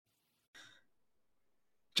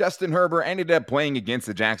Justin Herbert ended up playing against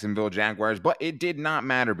the Jacksonville Jaguars, but it did not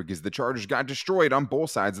matter because the Chargers got destroyed on both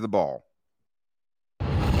sides of the ball.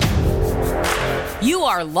 You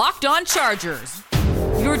are Locked On Chargers,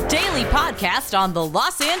 your daily podcast on the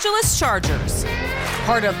Los Angeles Chargers,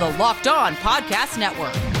 part of the Locked On Podcast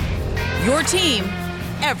Network, your team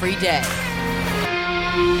every day.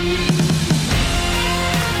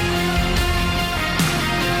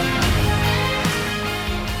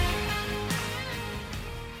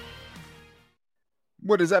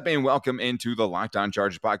 What is up, and welcome into the Locked On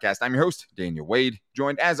Chargers podcast. I'm your host, Daniel Wade,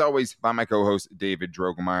 joined as always by my co-host, David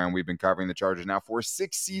Drogemeyer, and we've been covering the Chargers now for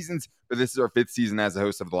 6 seasons, but this is our 5th season as the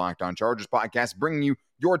host of the Locked On Chargers podcast, bringing you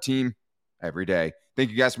your team every day. Thank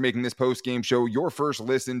you guys for making this post-game show your first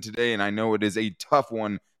listen today, and I know it is a tough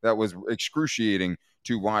one that was excruciating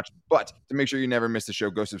to watch, but to make sure you never miss the show,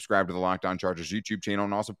 go subscribe to the Locked On Chargers YouTube channel,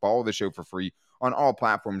 and also follow the show for free on all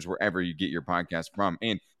platforms wherever you get your podcast from.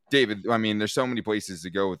 And David, I mean, there's so many places to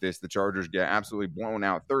go with this. The Chargers get absolutely blown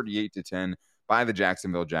out 38-10 by the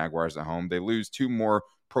Jacksonville Jaguars at home. They lose 2 more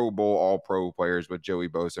Pro Bowl All-Pro players with Joey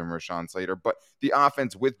Bosa and Rashawn Slater. But the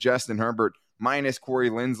offense with Justin Herbert, minus Corey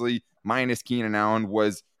Linsley, minus Keenan Allen,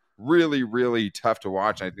 was really, really tough to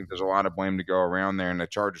watch. I think there's a lot of blame to go around there, and the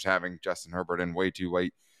Chargers having Justin Herbert in way too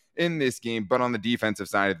late in this game. But on the defensive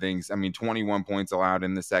side of things, I mean, 21 points allowed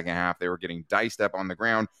in the second half. They were getting diced up on the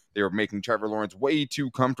ground. They were making Trevor Lawrence way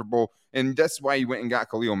too comfortable, and that's why you went and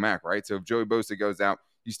got Khalil Mack, right? So if Joey Bosa goes out,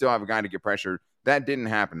 you still have a guy to get pressure. That didn't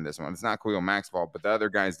happen this one. It's not Khalil Mack's fault, but the other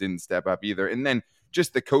guys didn't step up either. And then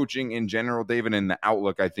just the coaching in general, David, and the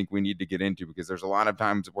outlook I think we need to get into, because there's a lot of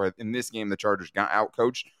times where in this game the Chargers got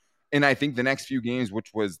out-coached, and I think the next few games,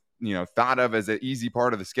 which was, thought of as an easy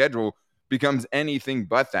part of the schedule, becomes anything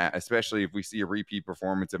but that, especially if we see a repeat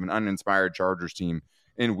performance of an uninspired Chargers team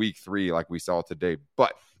in week 3 like we saw today.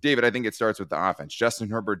 But David, I think it starts with the offense. Justin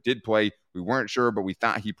Herbert did play. We weren't sure, but we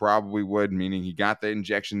thought he probably would, meaning he got the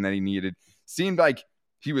injection that he needed. Seemed like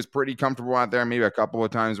he was pretty comfortable out there, maybe a couple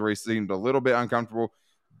of times where he seemed a little bit uncomfortable.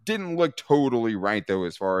 Didn't look totally right, though,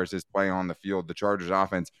 as far as his play on the field. The Chargers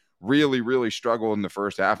offense really, really struggled in the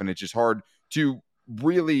first half, and it's just hard to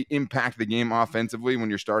really impact the game offensively when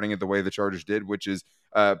you're starting it the way the Chargers did, which is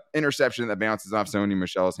interception that bounces off Sony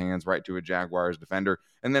Michel's hands right to a Jaguars defender,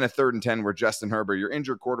 and then a 3rd and 10 where Justin Herbert, your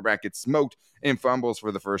injured quarterback, gets smoked and fumbles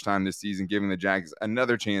for the first time this season, giving the Jags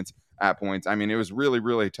another chance at points. I mean, it was really,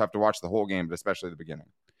 really tough to watch the whole game, but especially the beginning.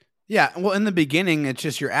 Yeah, well, in the beginning, it's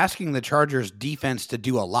just you're asking the Chargers defense to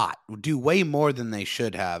do a lot, do way more than they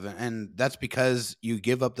should have. And that's because you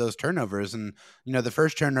give up those turnovers. And, the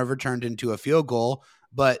first turnover turned into a field goal,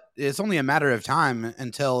 but it's only a matter of time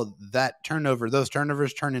until those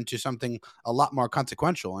turnovers turn into something a lot more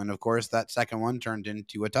consequential. And, of course, that second one turned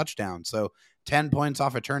into a touchdown. So 10 points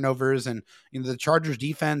off of turnovers. And, the Chargers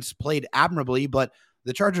defense played admirably, but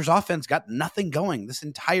the Chargers offense got nothing going this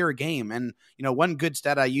entire game. And, one good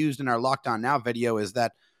stat I used in our Locked On Now video is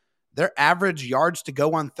that their average yards to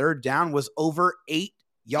go on 3rd down was over 8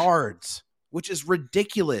 yards, which is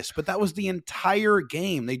ridiculous. But that was the entire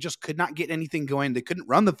game. They just could not get anything going. They couldn't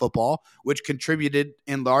run the football, which contributed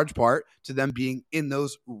in large part to them being in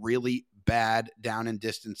those really bad down and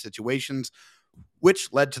distance situations,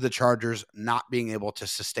 which led to the Chargers not being able to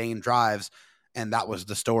sustain drives. And that was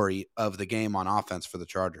the story of the game on offense for the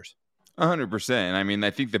Chargers. 100%. I mean, I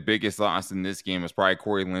think the biggest loss in this game was probably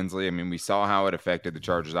Corey Linsley. I mean, we saw how it affected the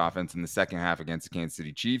Chargers offense in the second half against the Kansas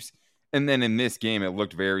City Chiefs. And then in this game, it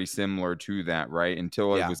looked very similar to that, right?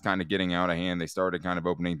 Until it was kind of getting out of hand. They started kind of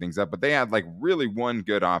opening things up. But they had really one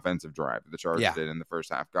good offensive drive the Chargers did in the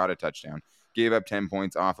first half. Got a touchdown. Gave up 10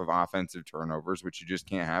 points off of offensive turnovers, which you just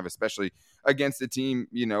can't have, especially against a team,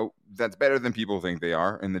 that's better than people think they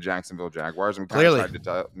are in the Jacksonville Jaguars. And we kind of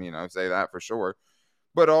tried to say that for sure.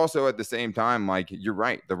 But also at the same time, you're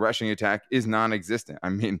right, the rushing attack is non-existent. I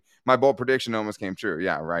mean, my bold prediction almost came true.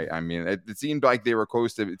 Yeah, right. I mean, it seemed like they were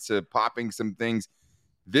close to popping some things.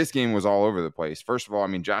 This game was all over the place. First of all, I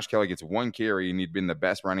mean, Josh Kelly gets 1 carry, and he'd been the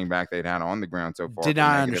best running back they'd had on the ground so far. Did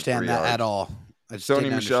not understand that at all.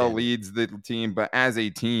 Sony Michel leads the team, but as a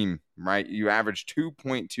team, right, you average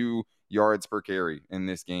 2.2 yards per carry in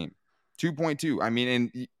this game. 2.2. I mean,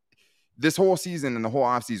 and this whole season and the whole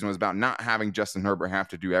offseason was about not having Justin Herbert have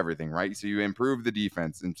to do everything, right? So you improve the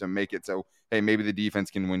defense and to make it so, hey, maybe the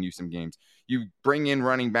defense can win you some games. You bring in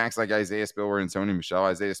running backs like Isaiah Spiller and Sony Michel.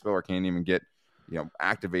 Isaiah Spiller can't even get,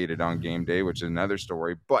 activated on game day, which is another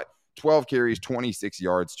story. But 12 carries, 26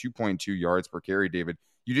 yards, 2.2 yards per carry, David.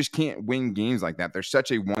 You just can't win games like that. There's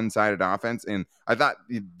such a one-sided offense, and I thought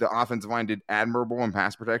the offensive line did admirable in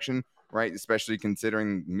pass protection, right? Especially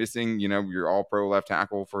considering missing, your all-pro left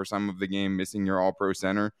tackle for some of the game, missing your all-pro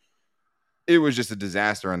center. It was just a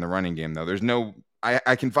disaster in the running game, though. There's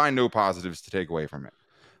I can find no positives to take away from it.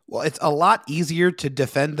 Well, it's a lot easier to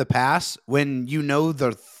defend the pass when you know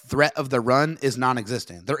the threat of the run is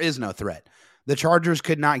non-existent. There is no threat. The Chargers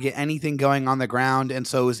could not get anything going on the ground, and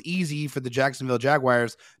so it was easy for the Jacksonville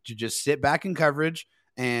Jaguars to just sit back in coverage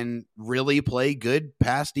and really play good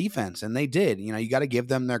pass defense, and they did. You got to give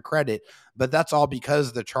them their credit, but that's all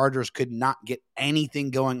because the Chargers could not get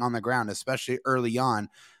anything going on the ground, especially early on.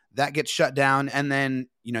 That gets shut down, and then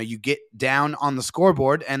you get down on the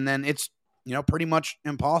scoreboard, and then it's pretty much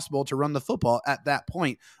impossible to run the football at that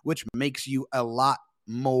point, which makes you a lot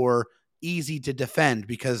more easy to defend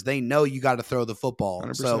because they know you got to throw the football.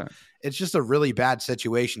 100%. So it's just a really bad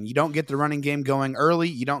situation. You don't get the running game going early.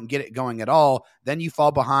 You don't get it going at all. Then you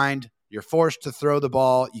fall behind. You're forced to throw the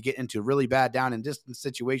ball. You get into really bad down and distance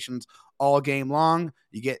situations all game long.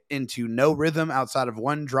 You get into no rhythm outside of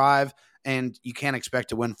one drive, and you can't expect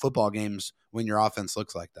to win football games when your offense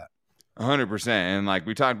looks like that. 100%. And like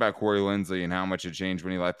we talked about Corey Linsley and how much it changed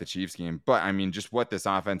when he left the Chiefs game. But I mean, just what this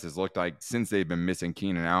offense has looked like since they've been missing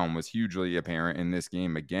Keenan Allen was hugely apparent in this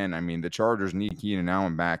game again. I mean, the Chargers need Keenan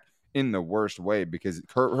Allen back in the worst way because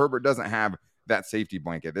Herbert doesn't have that safety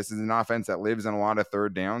blanket. This is an offense that lives in a lot of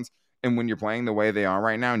third downs. And when you're playing the way they are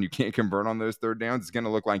right now and you can't convert on those third downs, it's going to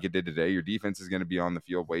look like it did today. Your defense is going to be on the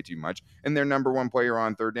field way too much. And their number one player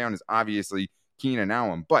on third down is obviously Keenan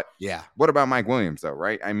Allen. But yeah, what about Mike Williams, though,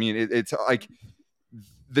 right? I mean, it's like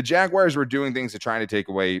the Jaguars were doing things to try to take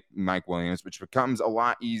away Mike Williams, which becomes a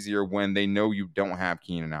lot easier when they know you don't have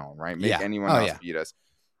Keenan Allen, right? Make anyone else beat us.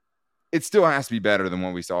 It still has to be better than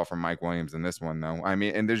what we saw from Mike Williams in this one, though. I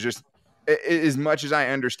mean, and there's just, as much as I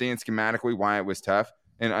understand schematically why it was tough,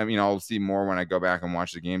 and I mean, I'll see more when I go back and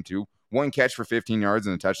watch the game too. One catch for 15 yards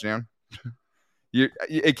and a touchdown.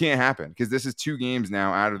 It can't happen because this is 2 games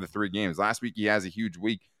now out of the 3 games. Last week he has a huge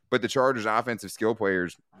week, but the Chargers offensive skill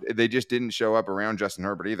players, they just didn't show up around Justin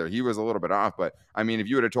Herbert either. He was a little bit off, but I mean, if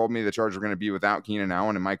you would have told me the Chargers were going to be without Keenan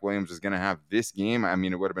Allen and Mike Williams was going to have this game, I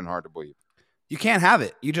mean, it would have been hard to believe. You can't have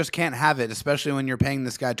it. You just can't have it, especially when you're paying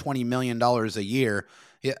this guy $20 million a year.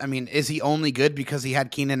 I mean, is he only good because he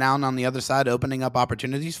had Keenan Allen on the other side opening up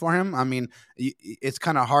opportunities for him? I mean, it's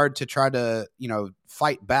kind of hard to try to,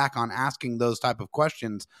 fight back on asking those type of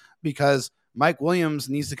questions because Mike Williams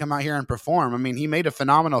needs to come out here and perform. I mean, he made a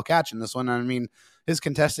phenomenal catch in this one. I mean, his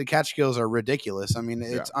contested catch skills are ridiculous. I mean,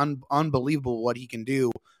 it's unbelievable what he can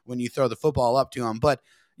do when you throw the football up to him. But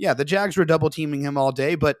yeah, the Jags were double teaming him all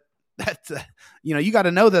day, but that's you got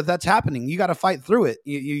to know that that's happening. You got to fight through it.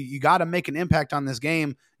 You got to make an impact on this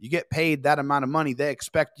game. You get paid that amount of money. They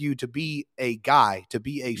expect you to be a guy, to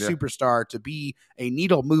be a superstar, to be a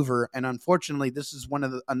needle mover. And unfortunately, this is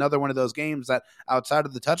another one of those games that outside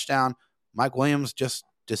of the touchdown, Mike Williams just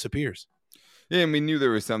disappears. Yeah, and we knew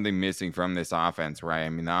there was something missing from this offense, right? I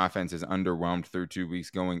mean, the offense is underwhelmed through 2 weeks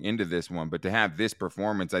going into this one, but to have this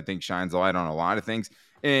performance, I think shines a light on a lot of things.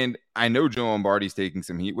 And I know Joe Lombardi's taking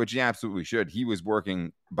some heat, which he absolutely should. He was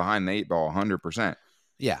working behind the 8 ball 100%.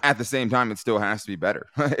 Yeah. At the same time, it still has to be better.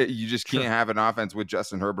 You just can't have an offense with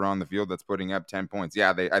Justin Herbert on the field that's putting up 10 points.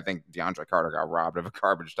 Yeah, I think DeAndre Carter got robbed of a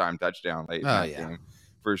garbage time touchdown late in that game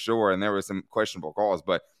for sure. And there was some questionable calls,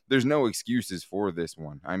 but there's no excuses for this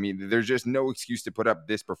one. I mean, there's just no excuse to put up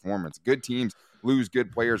this performance. Good teams lose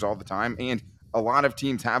good players all the time. And a lot of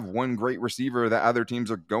teams have one great receiver that other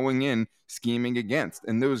teams are going in scheming against.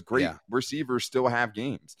 And those great receivers still have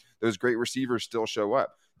games. Those great receivers still show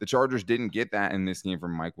up. The Chargers didn't get that in this game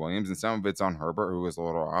from Mike Williams. And some of it's on Herbert, who was a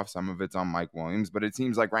little off. Some of it's on Mike Williams. But it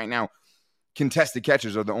seems like right now, contested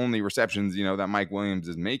catches are the only receptions, that Mike Williams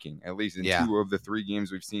is making, at least in 2 of the 3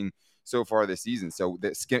 games we've seen so far this season. So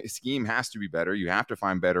the scheme has to be better. You have to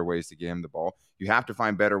find better ways to get him the ball. You have to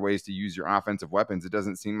find better ways to use your offensive weapons. It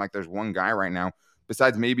doesn't seem like there's one guy right now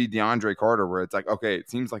besides maybe DeAndre Carter where it's like, okay, it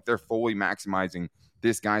seems like they're fully maximizing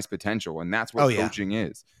this guy's potential. And that's what coaching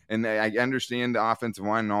is. And I understand the offensive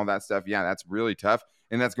line and all that stuff. Yeah, that's really tough.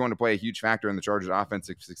 And that's going to play a huge factor in the Chargers'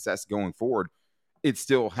 offensive success going forward. It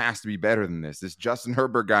still has to be better than this. This Justin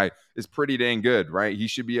Herbert guy is pretty dang good, right? He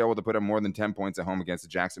should be able to put up more than 10 points at home against the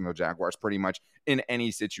Jacksonville Jaguars pretty much in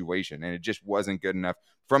any situation. And it just wasn't good enough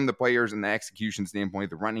from the players and the execution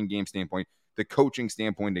standpoint, the running game standpoint, the coaching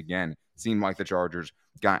standpoint. Again, seemed like the Chargers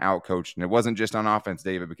got out-coached. And it wasn't just on offense,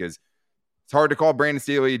 David, because it's hard to call Brandon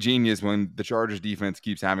Staley a genius when the Chargers defense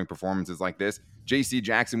keeps having performances like this. J.C.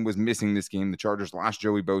 Jackson was missing this game. The Chargers lost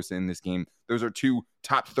Joey Bosa in this game. Those are 2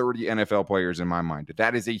 top 30 NFL players in my mind.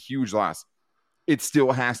 That is a huge loss it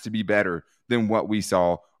still has to be better than what we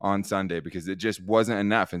saw on Sunday because it just wasn't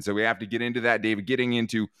enough. And so we have to get into that, David, getting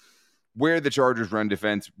into where the Chargers run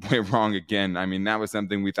defense went wrong again. I mean, that was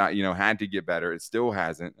something we thought, had to get better. It still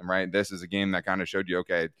hasn't, right? This is a game that kind of showed you,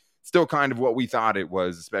 okay, still kind of what we thought it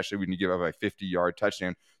was, especially when you give up a 50-yard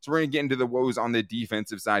touchdown. So we're going to get into the woes on the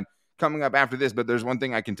defensive side coming up after this. But there's one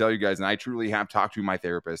thing I can tell you guys, and I truly have talked to my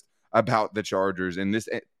therapist about the Chargers. And this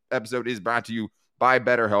episode is brought to you by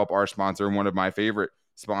BetterHelp, our sponsor, and one of my favorite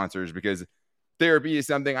sponsors, because therapy is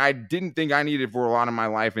something I didn't think I needed for a lot of my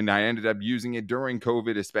life, and I ended up using it during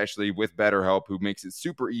COVID, especially with BetterHelp, who makes it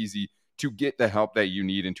super easy to get the help that you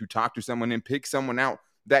need and to talk to someone and pick someone out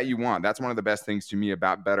that you want. That's one of the best things to me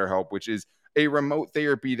about BetterHelp, which is a remote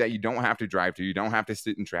therapy that you don't have to drive to. You don't have to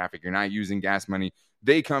sit in traffic. You're not using gas money.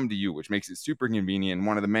 They come to you, which makes it super convenient, and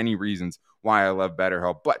one of the many reasons why I love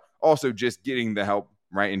BetterHelp. But also just getting the help,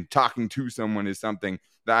 right, and talking to someone is something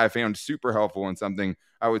that I found super helpful and something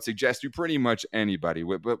I would suggest to pretty much anybody.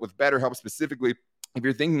 But with BetterHelp specifically, if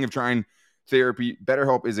you're thinking of trying therapy,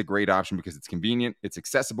 BetterHelp is a great option because it's convenient, it's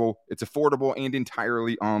accessible, it's affordable, and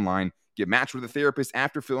entirely online. Get matched with a therapist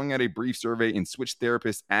after filling out a brief survey and switch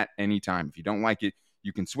therapists at any time. If you don't like it,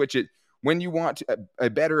 you can switch it. When you want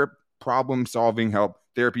a better problem-solving help,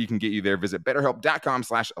 therapy can get you there. Visit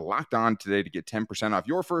BetterHelp.com/LockedOn today to get 10% off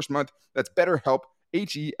your first month. That's BetterHelp,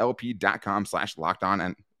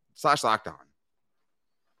 HELP.com/LockedOn.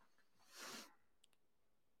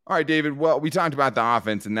 All right, David. Well, we talked about the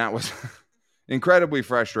offense, and that was incredibly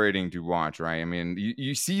frustrating to watch, right? I mean,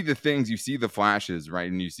 you see the things, you see the flashes,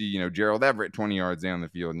 right? And you see, Gerald Everett 20 yards down the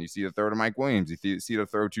field, and you see the throw to Mike Williams. You see the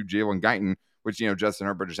throw to Jalen Guyton, which, Justin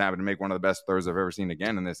Herbert just happened to make one of the best throws I've ever seen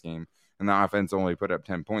again in this game. And the offense only put up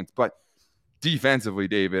 10 points. But defensively,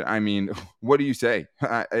 David, I mean, what do you say?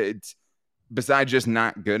 It's besides just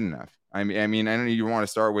not good enough. I mean, I know you want to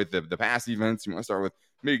start with the pass defense. You want to start with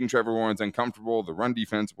making Trevor Lawrence uncomfortable. The run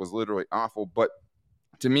defense was literally awful. But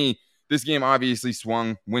to me, this game obviously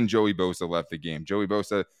swung when Joey Bosa left the game. Joey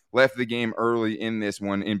Bosa left the game early in this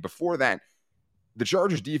one. And before that, the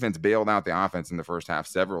Chargers defense bailed out the offense in the first half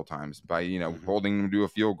several times by, holding them to a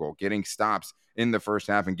field goal, getting stops in the first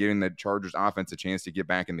half and giving the Chargers offense a chance to get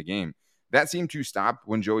back in the game. That seemed to stop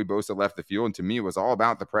when Joey Bosa left the field. And to me, it was all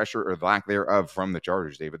about the pressure or lack thereof from the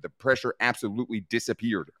Chargers, David. The pressure absolutely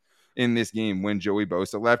disappeared in this game when Joey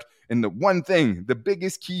Bosa left. And the one thing, the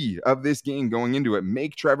biggest key of this game going into it,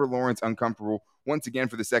 make Trevor Lawrence uncomfortable. Once again,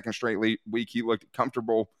 for the second straight week, he looked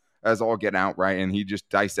comfortable as all get out, right? And he just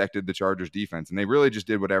dissected the Chargers defense, and they really just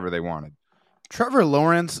did whatever they wanted. Trevor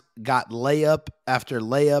Lawrence got layup after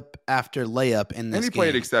layup after layup in this game. And he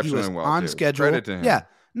played exceptionally well, on schedule. Credit to him. Yeah.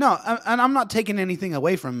 No, and I'm not taking anything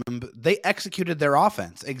away from them, but they executed their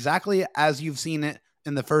offense exactly as you've seen it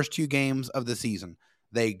in the first 2 games of the season.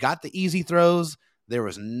 They got the easy throws. There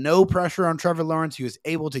was no pressure on Trevor Lawrence. He was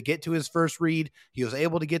able to get to his first read. He was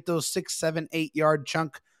able to get those 6, 7, 8-yard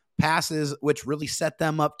chunk passes, which really set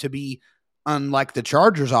them up to be, unlike the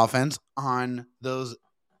Chargers offense, on those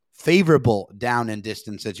favorable down and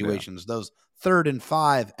distance situations, those 3rd and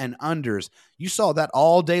 5 and unders. You saw that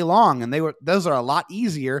all day long, and those are a lot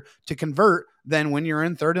easier to convert than when you're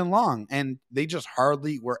in 3rd and long. And they just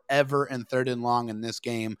hardly were ever in 3rd and long in this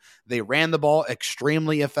game. They ran the ball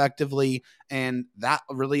extremely effectively, and that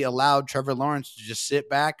really allowed Trevor Lawrence to just sit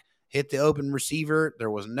back, hit the open receiver.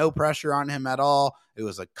 There was no pressure on him at all. It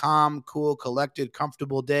was a calm, cool, collected,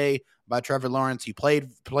 comfortable day by Trevor Lawrence. He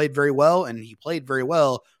played very well, and he played very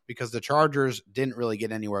well because the Chargers didn't really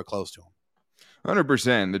get anywhere close to him.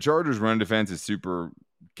 100%. The Chargers' run defense is super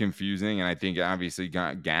confusing, and I think it obviously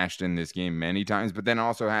got gashed in this game many times, but then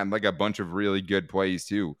also had like a bunch of really good plays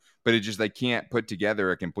too. But it just can't put together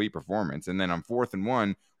a complete performance. And then on 4th and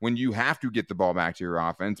 1, when you have to get the ball back to your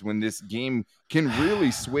offense, when this game can really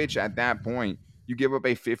switch at that point, you give up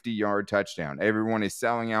a 50-yard touchdown. Everyone is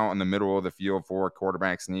selling out in the middle of the field for a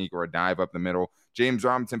quarterback sneak or a dive up the middle. James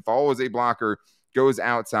Robinson follows a blocker, goes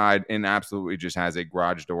outside, and absolutely just has a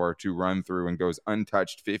garage door to run through and goes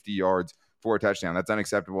untouched 50 yards for a touchdown. That's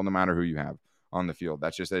unacceptable no matter who you have on the field.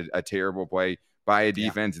 That's just a terrible play by a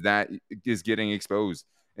defense that is getting exposed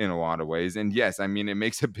in a lot of ways. And yes, I mean, it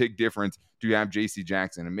makes a big difference to have J.C.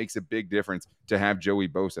 Jackson. It makes a big difference to have Joey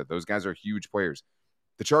Bosa. Those guys are huge players.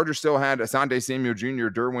 The Chargers still had Asante Samuel Jr.,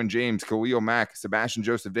 Derwin James, Khalil Mack, Sebastian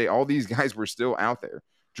Joseph Day. All these guys were still out there.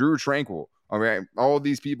 Drew Tranquill. All right, all of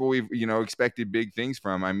these people we've expected big things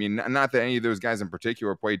from. I mean, not that any of those guys in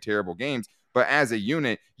particular played terrible games, but as a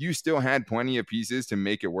unit, you still had plenty of pieces to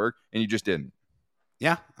make it work, and you just didn't.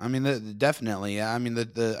 Yeah, I mean, definitely. Yeah, I mean,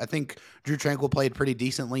 I think Drew Tranquil played pretty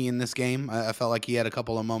decently in this game. I felt like he had a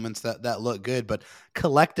couple of moments that looked good, but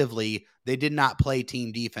collectively, they did not play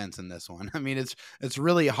team defense in this one. I mean, it's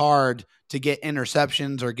really hard to get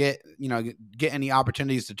interceptions or get any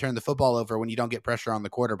opportunities to turn the football over when you don't get pressure on the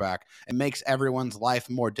quarterback. It makes everyone's life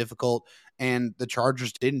more difficult, and the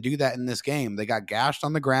Chargers didn't do that in this game. They got gashed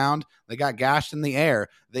on the ground. They got gashed in the air.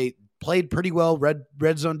 They played pretty well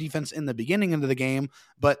red zone defense in the beginning of the game,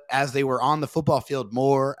 but as they were on the football field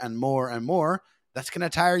more and more and more, that's going to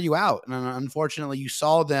tire you out. And unfortunately, you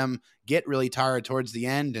saw them get really tired towards the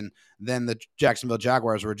end, and then the Jacksonville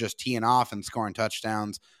Jaguars were just teeing off and scoring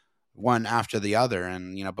touchdowns one after the other.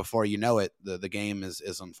 And, before you know it, the game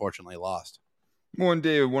is unfortunately lost. One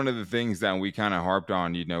day, one of the things that we kind of harped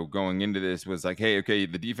on, going into this was like, hey, okay,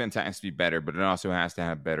 the defense has to be better, but it also has to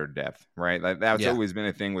have better depth, right? Like that's always been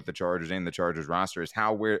a thing with the Chargers and the Chargers roster is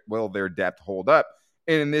how will their depth hold up.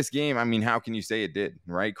 And in this game, I mean, how can you say it did,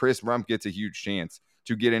 right? Chris Rump gets a huge chance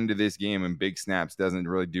to get into this game and big snaps, doesn't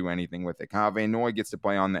really do anything with it. Kyle Van Noy gets to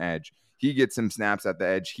play on the edge. He gets some snaps at the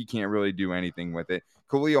edge. He can't really do anything with it.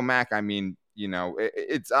 Khalil Mack, I mean,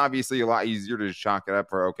 it's obviously a lot easier to chalk it up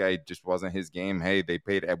for, okay, just wasn't his game. Hey, they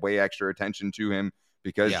paid way extra attention to him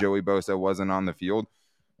because Joey Bosa wasn't on the field.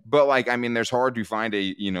 But, I mean, there's hard to find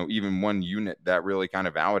even one unit that really kind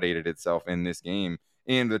of validated itself in this game.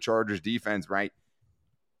 And the Chargers defense, right?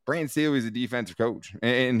 Brandon Staley's a defensive coach,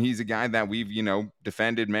 and he's a guy that we've,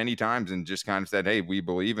 defended many times and just kind of said, hey, we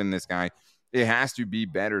believe in this guy. It has to be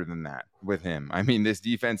better than that with him. I mean, this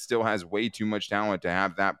defense still has way too much talent to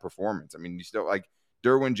have that performance. I mean, you still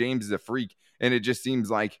Derwin James is a freak, and it just seems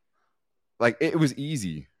like it was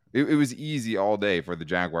easy. It was easy all day for the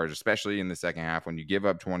Jaguars, especially in the second half when you give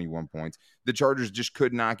up 21 points. The Chargers just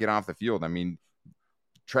could not get off the field. I mean,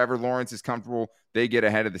 Trevor Lawrence is comfortable. They get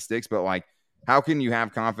ahead of the sticks, but how can you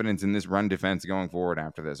have confidence in this run defense going forward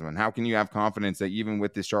after this one? How can you have confidence that even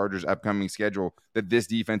with this Chargers upcoming schedule, that this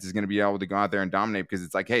defense is going to be able to go out there and dominate? Because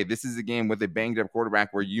it's hey, this is a game with a banged up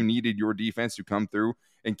quarterback where you needed your defense to come through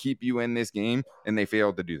and keep you in this game, and they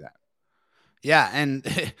failed to do that. Yeah, and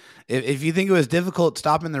if you think it was difficult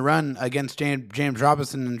stopping the run against James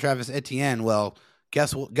Robinson and Travis Etienne, well,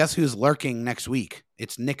 guess who's lurking next week?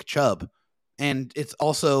 It's Nick Chubb. And it's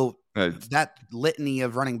also that litany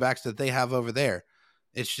of running backs that they have over there.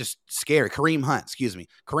 It's just scary. Kareem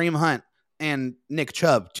Hunt and Nick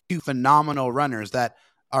Chubb, two phenomenal runners that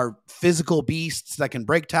are physical beasts that can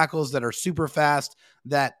break tackles, that are super fast,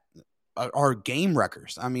 that are game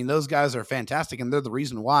wreckers. I mean, those guys are fantastic, and they're the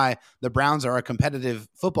reason why the Browns are a competitive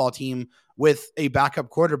football team with a backup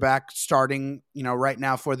quarterback starting, right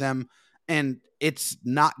now for them. And it's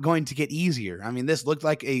not going to get easier. I mean, this looked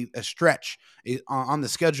like a stretch on the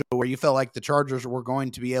schedule where you felt like the Chargers were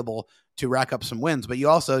going to be able to rack up some wins, but you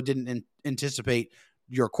also didn't anticipate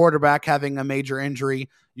your quarterback having a major injury,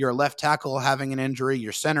 your left tackle having an injury,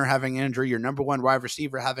 your center having an injury, your number one wide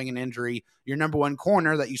receiver having an injury, your number one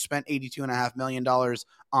corner that you spent $82.5 million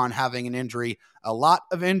on having an injury. A lot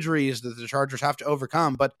of injuries that the Chargers have to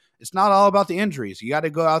overcome, but it's not all about the injuries. You got to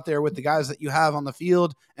go out there with the guys that you have on the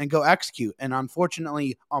field and go execute. And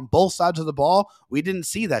unfortunately, on both sides of the ball, we didn't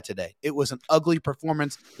see that today. It was an ugly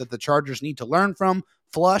performance that the Chargers need to learn from,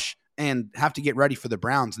 flush, and have to get ready for the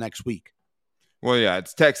Browns next week. Well, yeah,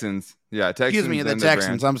 it's Texans. Yeah, Texans. Excuse me, the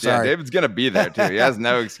Texans. I'm sorry. Yeah, David's going to be there, too. He has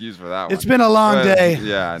no excuse for that one. It's been a long day.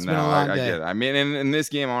 Yeah, I get it. I mean, in this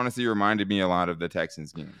game, honestly, reminded me a lot of the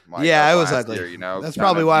Texans game. Yeah, it was ugly. Year, that's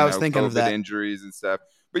probably why I was thinking of that. Injuries and stuff.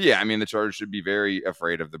 But yeah, I mean, the Chargers should be very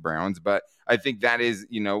afraid of the Browns. But I think that is,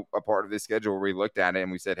 a part of this schedule where we looked at it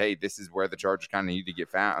and we said, hey, this is where the Chargers kind of need to get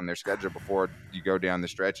fat on their schedule before you go down the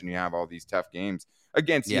stretch and you have all these tough games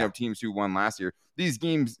against, teams who won last year. These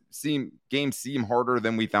games seem harder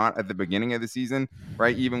than we thought at the beginning of the season,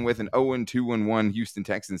 right? Even with an 0-2-1 Houston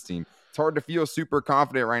Texans team. It's hard to feel super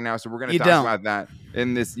confident right now. So we're going to talk about that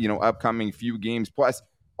in this, upcoming few games. Plus,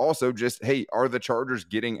 also just, hey, are the Chargers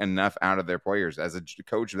getting enough out of their players? As a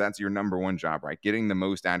coach, that's your number one job, right? Getting the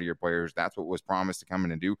most out of your players. That's what was promised to come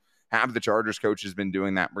in and do. Have the Chargers coaches been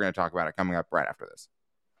doing that? We're going to talk about it coming up right after this.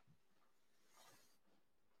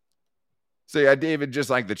 So, yeah, David, just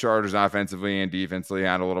like the Chargers offensively and defensively,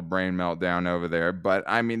 had a little brain meltdown over there. But,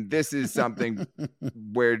 I mean, this is something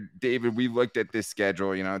where, David, we looked at this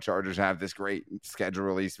schedule. Chargers have this great schedule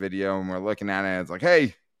release video, and we're looking at it, and it's like,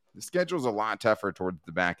 hey, the schedule's a lot tougher towards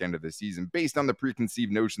the back end of the season based on the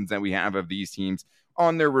preconceived notions that we have of these teams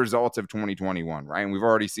on their results of 2021, right? And we've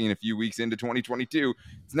already seen a few weeks into 2022.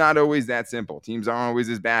 It's not always that simple. Teams aren't always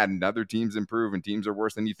as bad, and other teams improve, and teams are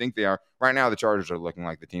worse than you think they are. Right now, the Chargers are looking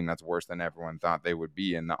like the team that's worse than everyone thought they would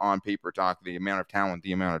be. And the on-paper talk, the amount of talent,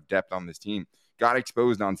 the amount of depth on this team got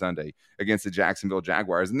exposed on Sunday against the Jacksonville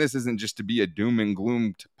Jaguars. And this isn't just to be a doom and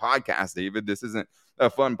gloom podcast, David. This isn't a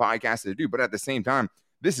fun podcast to do, but at the same time,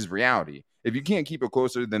 this is reality. If you can't keep it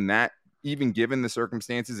closer than that, even given the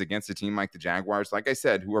circumstances against a team like the Jaguars, like I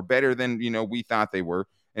said, who are better than, we thought they were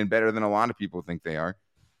and better than a lot of people think they are,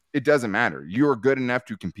 it doesn't matter. You are good enough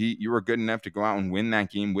to compete. You are good enough to go out and win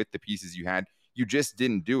that game with the pieces you had. You just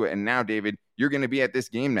didn't do it. And now, David, you're going to be at this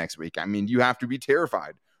game next week. I mean, you have to be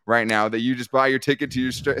terrified right now that you just buy your ticket to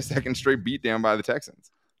your second straight beatdown by the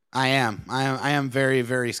Texans. I am very,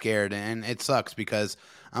 very scared, and it sucks because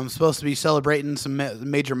I'm supposed to be celebrating some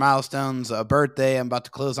major milestones, a birthday. I'm about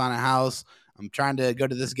to close on a house. I'm trying to go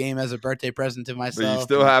to this game as a birthday present to myself. But you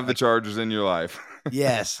still have the Chargers in your life.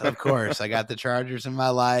 Yes, of course. I got the Chargers in my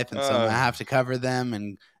life, and so I have to cover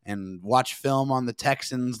them and watch film on the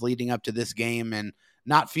Texans leading up to this game and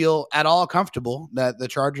not feel at all comfortable that the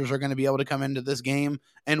Chargers are going to be able to come into this game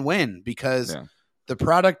and win because the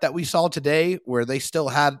product that we saw today, where they still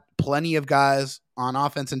had plenty of guys on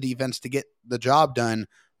offense and defense to get the job done,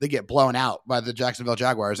 they get blown out by the Jacksonville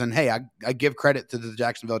Jaguars. And hey, I give credit to the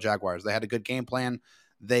Jacksonville Jaguars. They had a good game plan.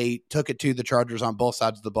 They took it to the Chargers on both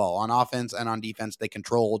sides of the ball. On offense and on defense, they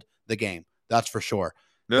controlled the game. That's for sure.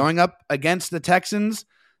 Yep. Going up against the Texans,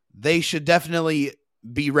 they should definitely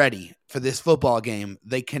be ready for this football game.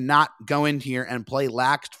 They cannot go in here and play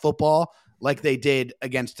laxed football like they did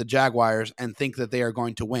against the Jaguars and think that they are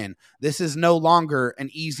going to win. This is no longer an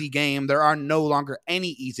easy game. There are no longer any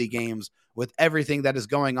easy games with everything that is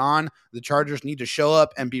going on. The Chargers need to show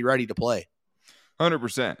up and be ready to play.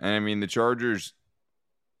 100%. And I mean, the Chargers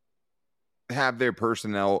have their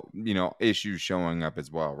personnel, issues showing up as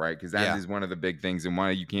well, right? Because that is one of the big things, and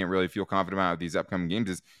why you can't really feel confident about these upcoming games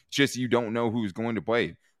is just you don't know who's going to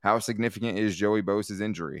play. How significant is Joey Bosa's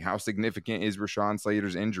injury? How significant is Rashawn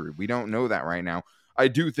Slater's injury? We don't know that right now. I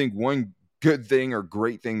do think one good thing or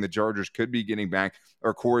great thing the Chargers could be getting back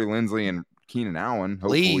are Corey Linsley and Keenan Allen,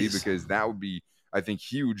 hopefully, because that would be, I think,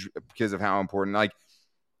 huge because of how important. Like,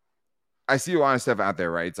 I see a lot of stuff out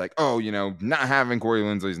there, right? It's like, not having Corey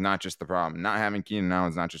Linsley is not just the problem. Not having Keenan Allen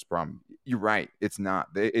is not just the problem. You're right. It's not.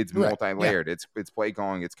 It's multi-layered. Yeah. It's play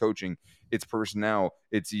calling. It's coaching. It's personnel.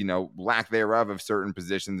 It's, lack thereof of certain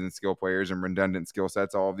positions and skill players and redundant skill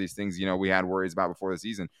sets. All of these things, we had worries about before the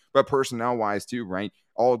season. But personnel-wise too, right?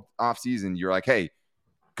 All offseason, you're like, hey,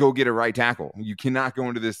 go get a right tackle. You cannot go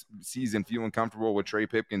into this season feeling comfortable with Trey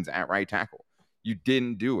Pipkins at right tackle. You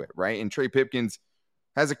didn't do it, right? And Trey Pipkins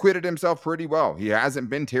has acquitted himself pretty well. He hasn't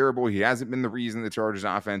been terrible. He hasn't been the reason the Chargers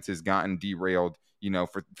offense has gotten derailed,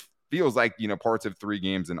 for feels like, parts of 3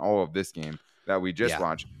 games and all of this game that we just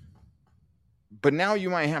watched. But now you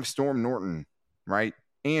might have Storm Norton, right?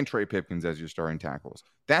 And Trey Pipkins as your starting tackles.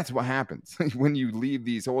 That's what happens when you leave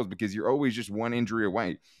these holes because you're always just one injury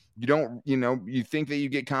away. You don't, you think that you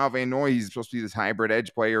get Kyle Van Noy. He's supposed to be this hybrid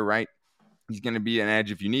edge player, right? He's going to be an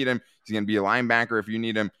edge if you need him. He's going to be a linebacker if you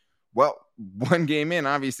need him. Well, one game in,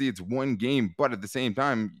 obviously it's one game, but at the same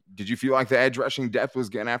time, did you feel like the edge rushing depth was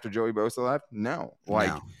getting after Joey Bosa left? No.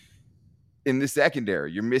 In the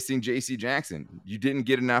secondary, you're missing J.C. Jackson. You didn't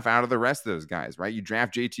get enough out of the rest of those guys, right? You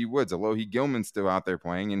draft J.T. Woods. Alohi Gilman's still out there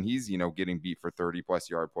playing, and he's, getting beat for 30-plus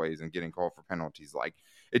yard plays and getting called for penalties. Like,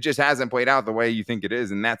 it just hasn't played out the way you think it is,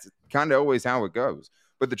 and that's kind of always how it goes.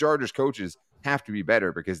 But the Chargers coaches have to be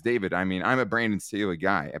better because, David, I'm a Brandon Staley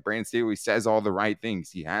guy. Brandon Staley says all the right things.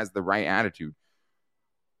 He has the right attitude.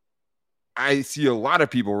 I see a lot of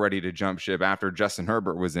people ready to jump ship after Justin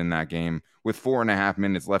Herbert was in that game with 4.5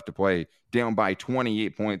 minutes left to play, down by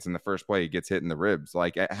 28 points in the first play. He gets hit in the ribs.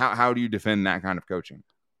 Like, how do you defend that kind of coaching?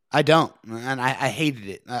 I don't, and I hated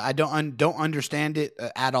it. I don't understand it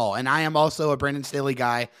at all. And I am also a Brandon Staley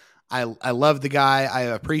guy. I love the guy. I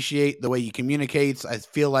appreciate the way he communicates. I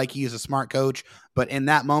feel like he's a smart coach. But in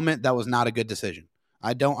that moment, that was not a good decision.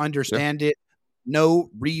 I don't understand it. No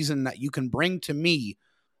reason that you can bring to me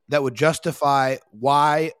that would justify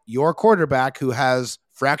why your quarterback, who has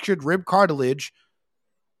fractured rib cartilage,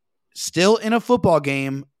 still in a football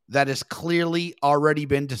game that has clearly already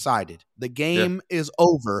been decided. The game is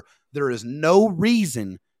over. There is no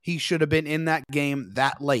reason he should have been in that game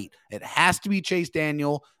that late. It has to be Chase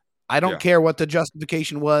Daniel. I don't care what the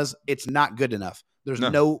justification was. It's not good enough. There's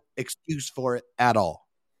no excuse for it at all.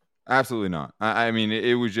 Absolutely not. I mean,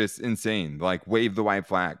 it was just insane. Like, wave the white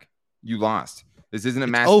flag. You lost. This isn't a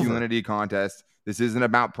It's masculinity contest. This isn't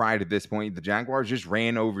about pride at this point. The Jaguars just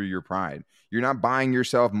ran over your pride. You're not buying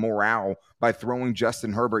yourself morale by throwing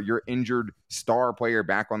Justin Herbert, your injured star player,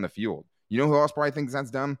 back on the field. You know who else probably thinks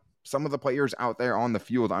that's dumb? Some of the players out there on the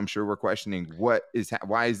field, I'm sure, were questioning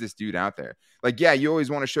why is this dude out there? Like, yeah, you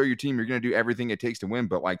always want to show your team you're going to do everything it takes to win,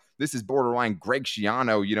 but like this is borderline Greg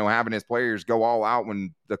Schiano, having his players go all out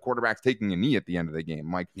when the quarterback's taking a knee at the end of the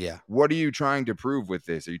game. Like, Yeah. What are you trying to prove with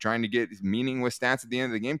this? Are you trying to get meaningless stats at the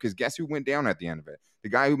end of the game? Because guess who went down at the end of it? The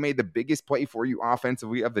guy who made the biggest play for you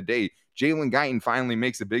offensively of the day, Jalen Guyton, finally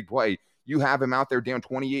makes a big play. You have him out there down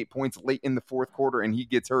 28 points late in the fourth quarter, and he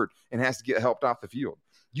gets hurt and has to get helped off the field.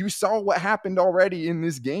 You saw what happened already in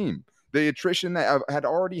this game. The attrition that had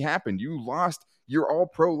already happened. You lost your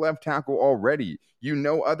all-pro left tackle already.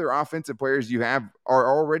 Other offensive players you have are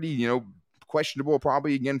already, questionable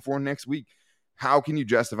probably again for next week. How can you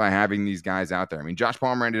justify having these guys out there? I mean, Josh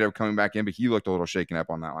Palmer ended up coming back in, but he looked a little shaken up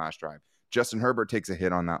on that last drive. Justin Herbert takes a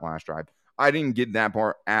hit on that last drive. I didn't get that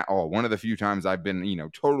part at all. One of the few times I've been,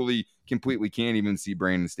 totally, completely can't even see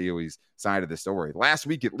Brandon Staley's side of the story. Last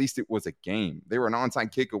week, at least it was a game. They were an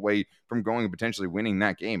onside kick away from going and potentially winning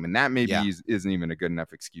that game. And that maybe isn't even a good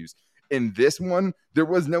enough excuse. In this one, there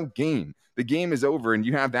was no game. The game is over, and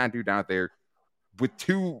you have that dude out there with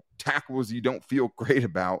two tackles you don't feel great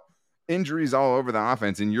about, injuries all over the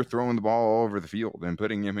offense, and you're throwing the ball all over the field and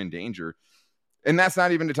putting him in danger. And that's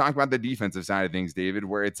not even to talk about the defensive side of things, David,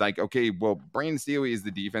 where it's like, okay, well, Brandon Staley is the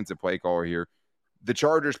defensive play caller here. The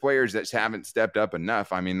Chargers players that haven't stepped up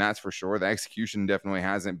enough. I mean, that's for sure. The execution definitely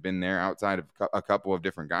hasn't been there outside of a couple of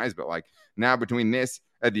different guys. But like now between this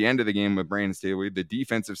at the end of the game with Brandon Staley, the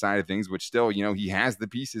defensive side of things, which still, he has the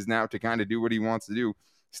pieces now to kind of do what he wants to do,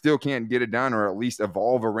 still can't get it done or at least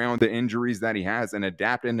evolve around the injuries that he has and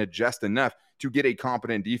adapt and adjust enough to get a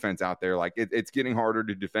competent defense out there. Like it's getting harder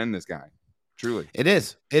to defend this guy. Truly. It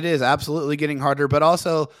is absolutely getting harder, but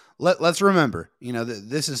also let's remember,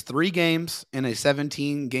 this is 3 games in a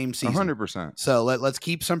 17-game season. 100%. So let's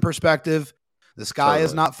keep some perspective. The sky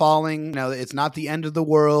is not falling. It's not the end of the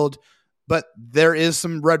world, but there is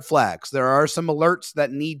some red flags. There are some alerts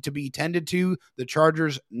that need to be tended to. The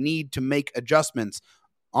Chargers need to make adjustments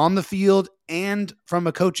on the field and from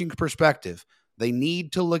a coaching perspective. They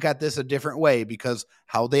need to look at this a different way because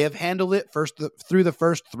how they have handled it through the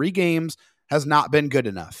first 3 games has not been good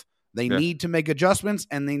enough. They need to make adjustments,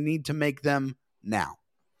 and they need to make them now.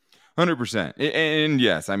 100%. And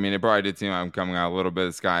yes, I mean, it probably did seem I'm coming out a little bit.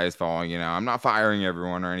 The sky is falling. I'm not firing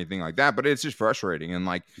everyone or anything like that, but it's just frustrating. And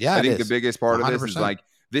I think the biggest part 100%. Of this is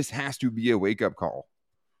this has to be a wake-up call.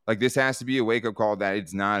 This has to be a wake-up call that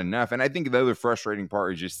it's not enough. And I think the other frustrating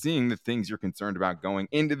part is just seeing the things you're concerned about going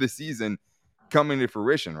into the season coming to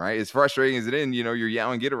fruition, right? As frustrating as it is, you're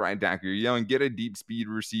yelling, get a right tackle, you're yelling, get a deep speed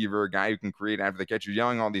receiver, a guy who can create after the catch, you're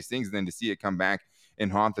yelling all these things, and then to see it come back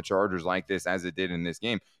and haunt the Chargers like this as it did in this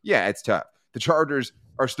game, yeah, it's tough. The Chargers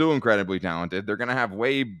are still incredibly talented. They're going to have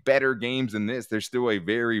way better games than this. They're still a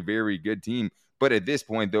very, very good team. But at this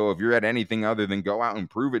point, though, if you're at anything other than go out and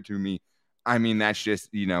prove it to me, I mean, that's just,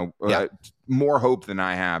 more hope than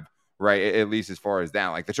I have, right? At least as far as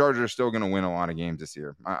that. The Chargers are still going to win a lot of games this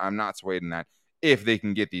year. I'm not swayed in that. If they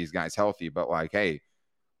can get these guys healthy. But hey,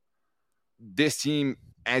 this team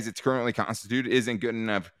as it's currently constituted isn't good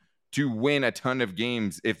enough to win a ton of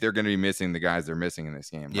games if they're going to be missing the guys they're missing in this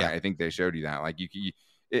game. Right? Yeah. I think they showed you that.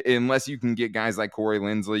 Unless you can get guys like Corey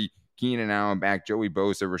Linsley, Keenan Allen back, Joey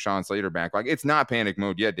Bosa, Rashawn Slater back, it's not panic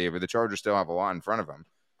mode yet, David. The Chargers still have a lot in front of them.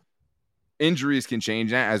 Injuries can change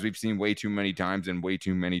that, as we've seen way too many times in way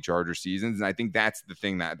too many Charger seasons. And I think that's the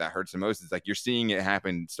thing that hurts the most. Is you're seeing it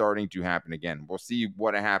starting to happen again. We'll see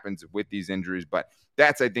what happens with these injuries. But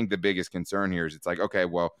that's, I think, the biggest concern here is it's okay,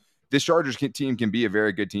 well, this Chargers team can be a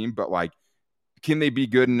very good team, but can they be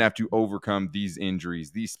good enough to overcome these injuries,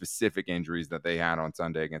 these specific injuries that they had on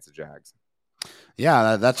Sunday against the Jags?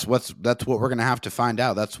 Yeah, that's what we're going to have to find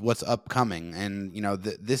out. That's what's upcoming. And,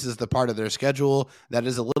 this is the part of their schedule that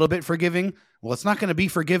is a little bit forgiving. Well, it's not going to be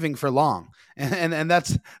forgiving for long. And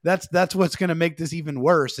that's what's going to make this even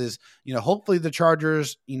worse is, hopefully the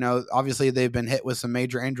Chargers, obviously they've been hit with some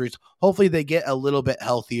major injuries. Hopefully they get a little bit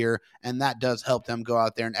healthier, and that does help them go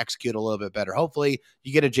out there and execute a little bit better. Hopefully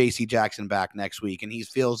you get a JC Jackson back next week and he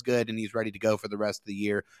feels good and he's ready to go for the rest of the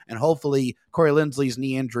year. And hopefully Corey Linsley's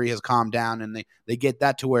knee injury has calmed down and they get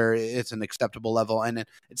that to where it's an acceptable level. And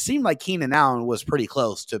it seemed like Keenan Allen was pretty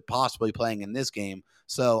close to possibly playing in this game.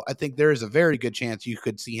 So I think there is a very good chance you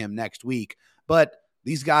could see him next week. But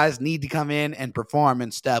these guys need to come in and perform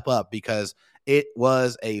and step up because it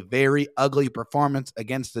was a very ugly performance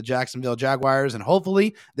against the Jacksonville Jaguars. And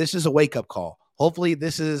hopefully this is a wake-up call. Hopefully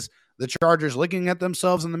this is the Chargers looking at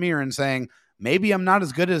themselves in the mirror and saying, maybe I'm not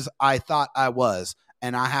as good as I thought I was,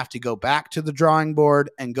 and I have to go back to the drawing board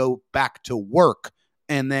and go back to work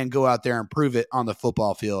and then go out there and prove it on the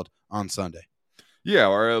football field on Sunday. Yeah,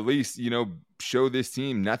 or at least, show this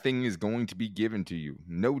team nothing is going to be given to you.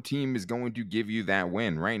 No team is going to give you that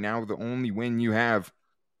win. Right now, the only win you have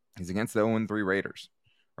is against the 0-3 Raiders,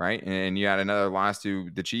 right? And you had another loss to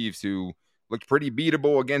the Chiefs, who looked pretty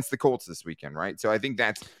beatable against the Colts this weekend, right? So I think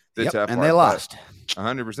that's the tough part. And they lost.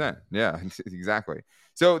 100%. Yeah, exactly.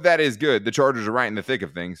 So that is good. The Chargers are right in the thick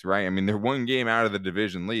of things, right? I mean, they're one game out of the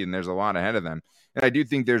division lead, and there's a lot ahead of them. And I do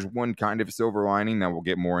think there's one kind of silver lining that we'll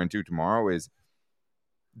get more into tomorrow is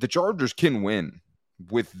the Chargers can win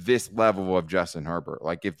with this level of Justin Herbert.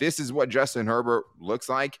 Like, if this is what Justin Herbert looks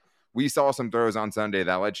like, we saw some throws on Sunday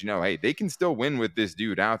that let you know, hey, they can still win with this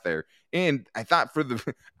dude out there. And I thought for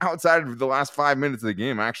the outside of the last 5 minutes of the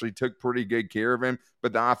game, I actually took pretty good care of him,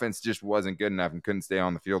 but the offense just wasn't good enough and couldn't stay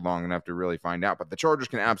on the field long enough to really find out. But the Chargers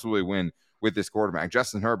can absolutely win with this quarterback.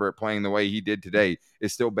 Justin Herbert playing the way he did today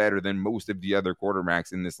is still better than most of the other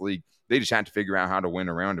quarterbacks in this league. They just had to figure out how to win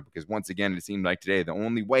around it, because once again, it seemed like today the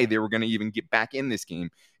only way they were going to even get back in this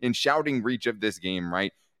game, in shouting reach of this game,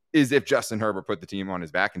 right, is if Justin Herbert put the team on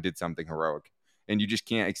his back and did something heroic. And you just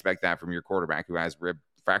can't expect that from your quarterback who has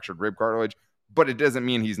fractured rib cartilage, but it doesn't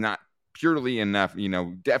mean he's not purely enough,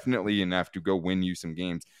 definitely enough to go win you some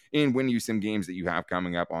games and win you some games that you have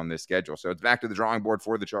coming up on this schedule. So it's back to the drawing board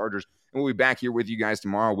for the Chargers, and we'll be back here with you guys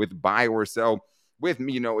tomorrow with buy or sell with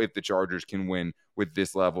me, if the Chargers can win with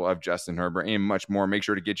this level of Justin Herbert and much more. Make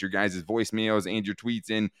sure to get your guys' voicemails and your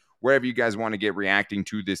tweets in wherever you guys want to get reacting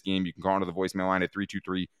to this game. You can call into the voicemail line at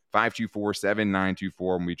 323-524-7924.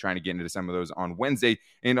 We'll be trying to get into some of those on Wednesday,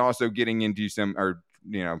 and also getting into some, on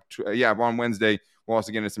Wednesday. We'll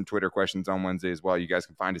also get into some Twitter questions on Wednesday as well. You guys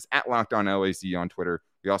can find us at Locked On LAC on Twitter.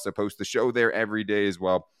 We also post the show there every day as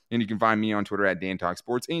well. And you can find me on Twitter at Dan Talk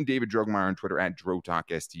Sports and David Drogemeyer on Twitter at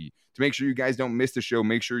DroTalkST. To make sure you guys don't miss the show,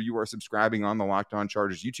 make sure you are subscribing on the Locked On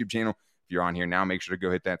Chargers YouTube channel. If you're on here now, make sure to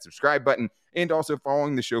go hit that subscribe button, and also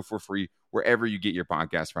following the show for free wherever you get your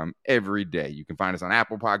podcast from every day. You can find us on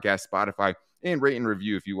Apple Podcasts, Spotify, and rate and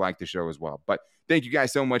review if you like the show as well. But thank you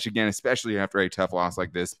guys so much again, especially after a tough loss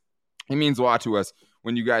like this. It means a lot to us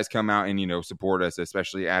when you guys come out and, support us,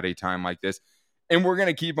 especially at a time like this. And we're going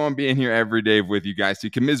to keep on being here every day with you guys to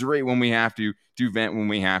commiserate when we have to vent when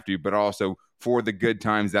we have to, but also for the good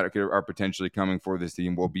times that are potentially coming for this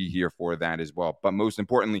team. We'll be here for that as well. But most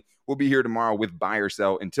importantly, we'll be here tomorrow with buy or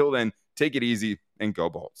sell. Until then, take it easy and go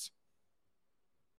Bolts.